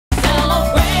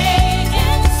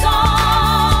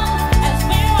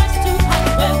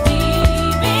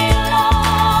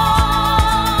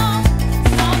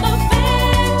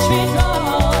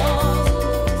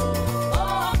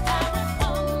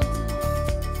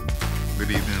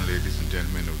evening, ladies and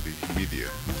gentlemen of the media.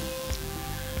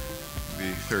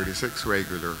 The 36th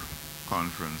regular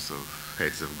conference of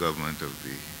heads of government of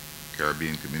the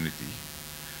Caribbean community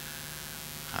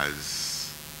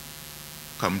has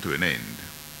come to an end,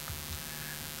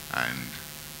 and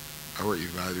our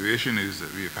evaluation is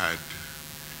that we've had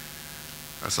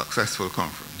a successful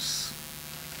conference.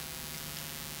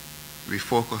 We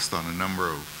focused on a number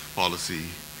of policy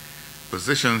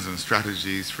positions and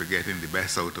strategies for getting the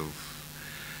best out of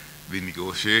the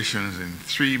negotiations in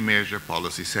three major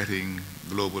policy setting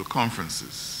global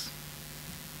conferences.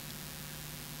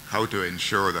 How to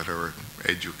ensure that our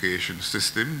education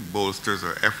system bolsters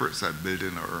our efforts at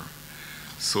building our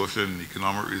social and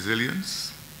economic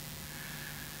resilience.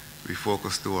 We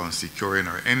focused too on securing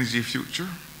our energy future.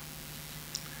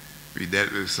 We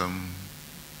dealt with some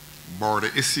border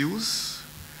issues,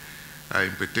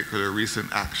 in particular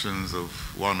recent actions of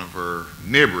one of our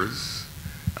neighbors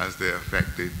as they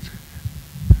affected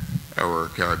our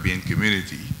Caribbean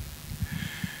community.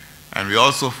 And we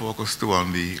also focused too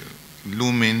on the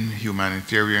looming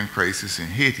humanitarian crisis in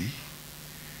Haiti,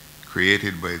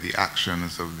 created by the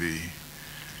actions of the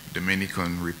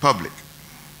Dominican Republic.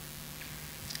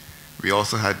 We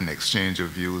also had an exchange of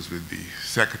views with the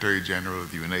Secretary General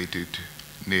of the United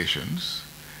Nations,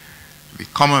 the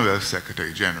Commonwealth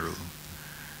Secretary General,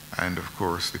 and of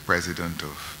course the President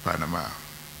of Panama.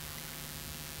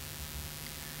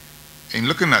 In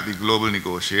looking at the global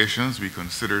negotiations, we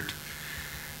considered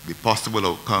the possible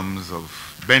outcomes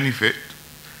of benefit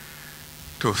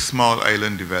to small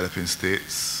island developing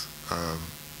states,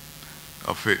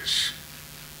 of which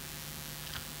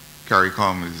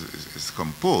CARICOM is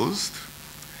composed.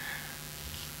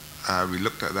 We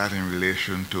looked at that in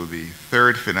relation to the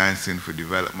third Financing for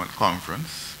Development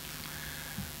Conference,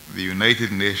 the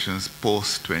United Nations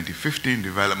Post-2015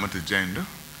 Development Agenda,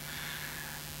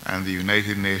 and the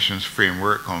United Nations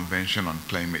Framework Convention on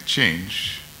Climate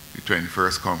Change, the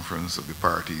 21st Conference of the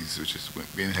Parties, which is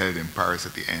being held in Paris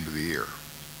at the end of the year.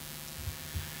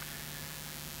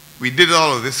 We did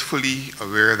all of this fully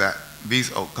aware that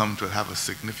these outcomes will have a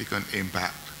significant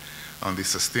impact on the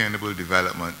sustainable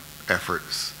development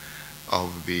efforts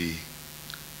of the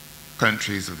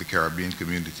countries of the Caribbean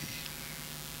community.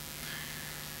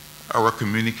 Our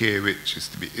communique, which is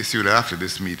to be issued after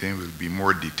this meeting, will be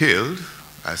more detailed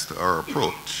as to our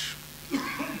approach.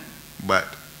 But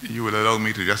you will allow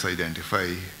me to just identify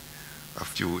a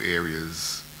few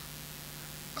areas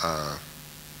by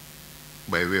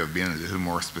way of being a little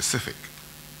more specific.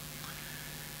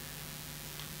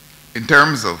 In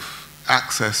terms of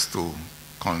access to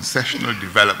concessional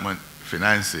development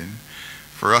financing,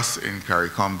 for us in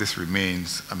CARICOM, this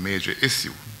remains a major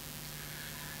issue.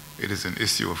 It is an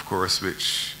issue, of course,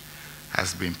 which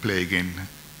has been plaguing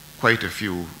quite a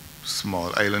few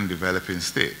small island developing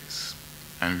states.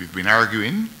 And we've been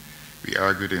arguing, we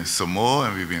argued in Samoa,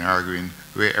 and we've been arguing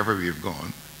wherever we've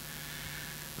gone,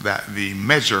 that the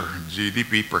measure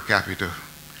GDP per capita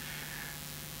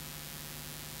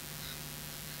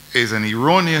is an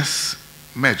erroneous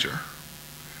measure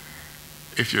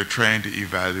if you're trying to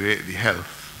evaluate the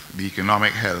health, the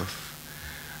economic health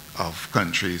of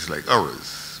countries like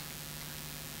ours.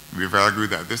 We've argued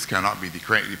that this cannot be the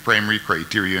primary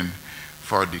criterion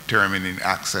for determining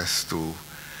access to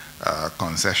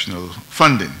concessional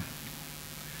funding.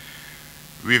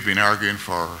 We've been arguing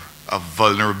for a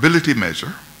vulnerability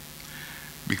measure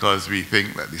because we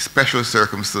think that the special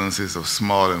circumstances of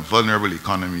small and vulnerable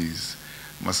economies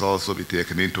must also be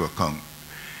taken into account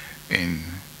in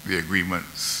the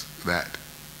agreements that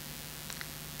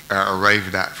are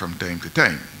arrived at from time to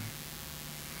time.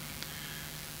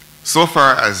 So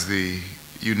far as the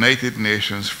United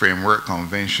Nations Framework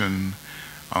Convention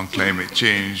on Climate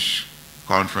Change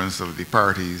Conference of the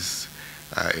Parties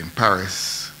in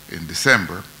Paris in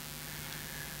December,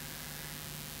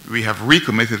 we have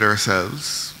recommitted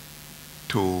ourselves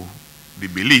to the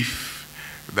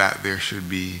belief that there should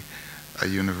be a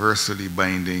universally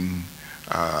binding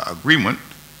agreement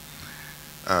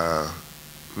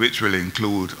which will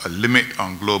include a limit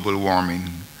on global warming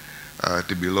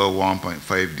to below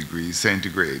 1.5 degrees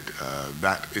centigrade.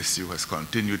 That issue has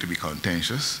continued to be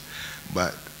contentious,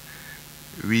 but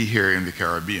we here in the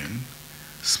Caribbean,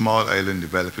 small island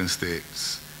developing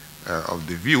states, are of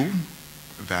the view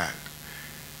that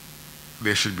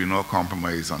there should be no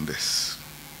compromise on this.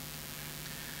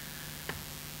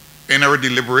 In our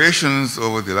deliberations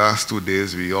over the last 2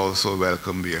 days, we also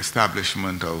welcomed the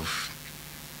establishment of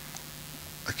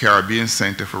a Caribbean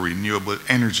Center for Renewable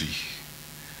Energy,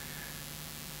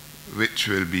 which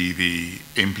will be the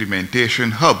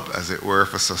implementation hub, as it were,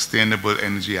 for sustainable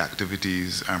energy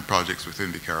activities and projects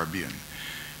within the Caribbean.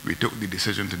 We took the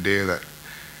decision today that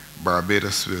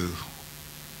Barbados will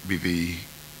be the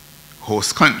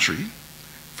host country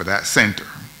for that center.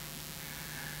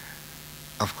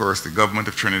 Of course, the government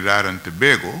of Trinidad and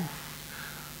Tobago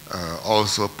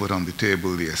also put on the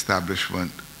table the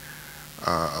establishment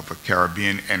of a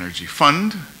Caribbean Energy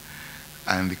Fund,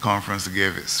 and the conference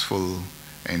gave its full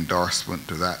endorsement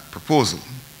to that proposal.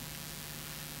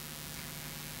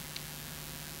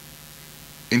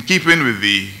 In keeping with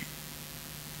the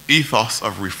ethos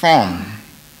of reform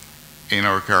in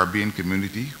our Caribbean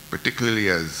community, particularly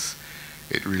as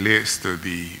it relates to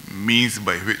the means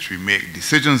by which we make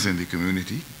decisions in the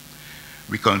community,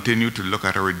 we continue to look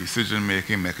at our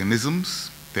decision-making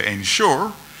mechanisms to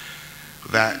ensure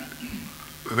that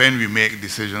when we make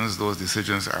decisions, those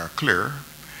decisions are clear,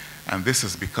 and this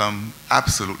has become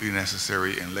absolutely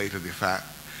necessary in light of the fact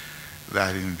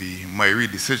that in the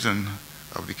Myrie decision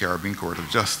of the Caribbean Court of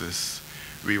Justice,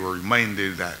 we were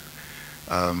reminded that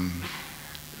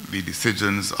the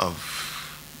decisions of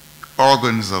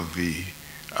organs of the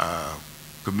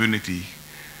community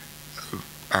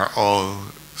are all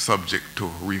subject to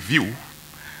review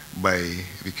by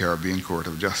the Caribbean Court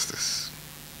of Justice.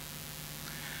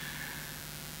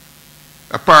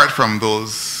 Apart from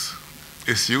those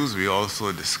issues, we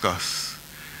also discuss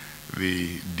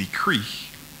the decree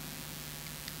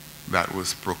that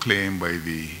was proclaimed by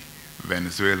the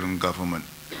Venezuelan government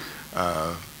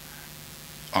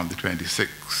on the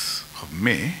 26th of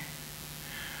May,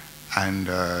 and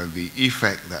the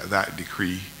effect that that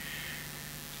decree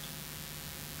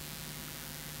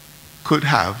could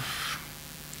have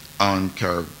on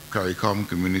CARICOM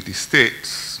community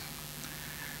states.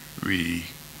 We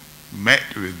met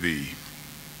with a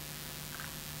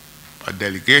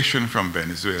delegation from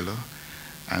Venezuela,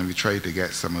 and we tried to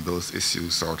get some of those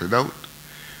issues sorted out.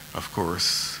 Of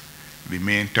course, the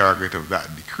main target of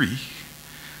that decree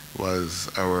was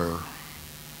our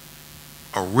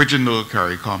original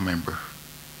CARICOM member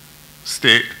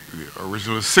state, the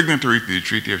original signatory to the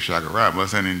Treaty of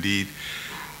Chaguaramas, and indeed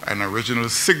an original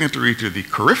signatory to the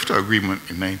CARIFTA Agreement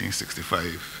in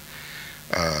 1965,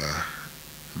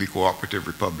 the Cooperative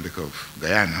Republic of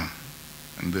Guyana.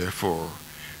 And therefore,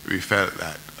 we felt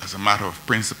that as a matter of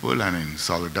principle and in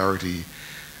solidarity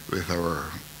with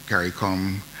our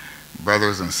CARICOM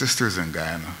brothers and sisters in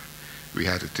Guyana, we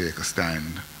had to take a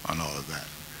stand on all of that.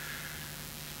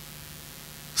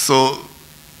 So,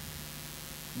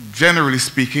 generally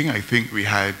speaking, I think we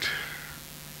had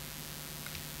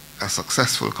a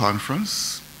successful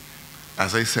conference.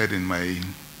 As I said in my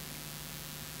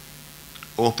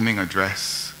opening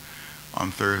address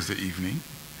on Thursday evening,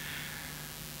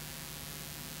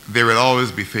 there will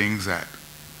always be things that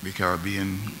the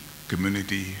Caribbean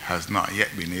community has not yet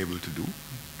been able to do.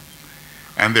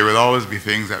 And there will always be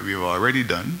things that we have already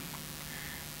done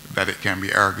that it can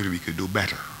be argued we could do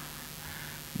better.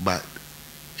 But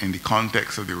in the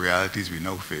context of the realities we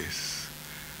now face,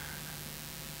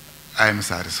 I am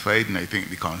satisfied, and I think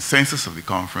the consensus of the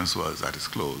conference was at its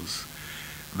close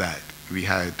that we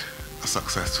had a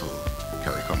successful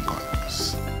CARICOM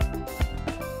conference.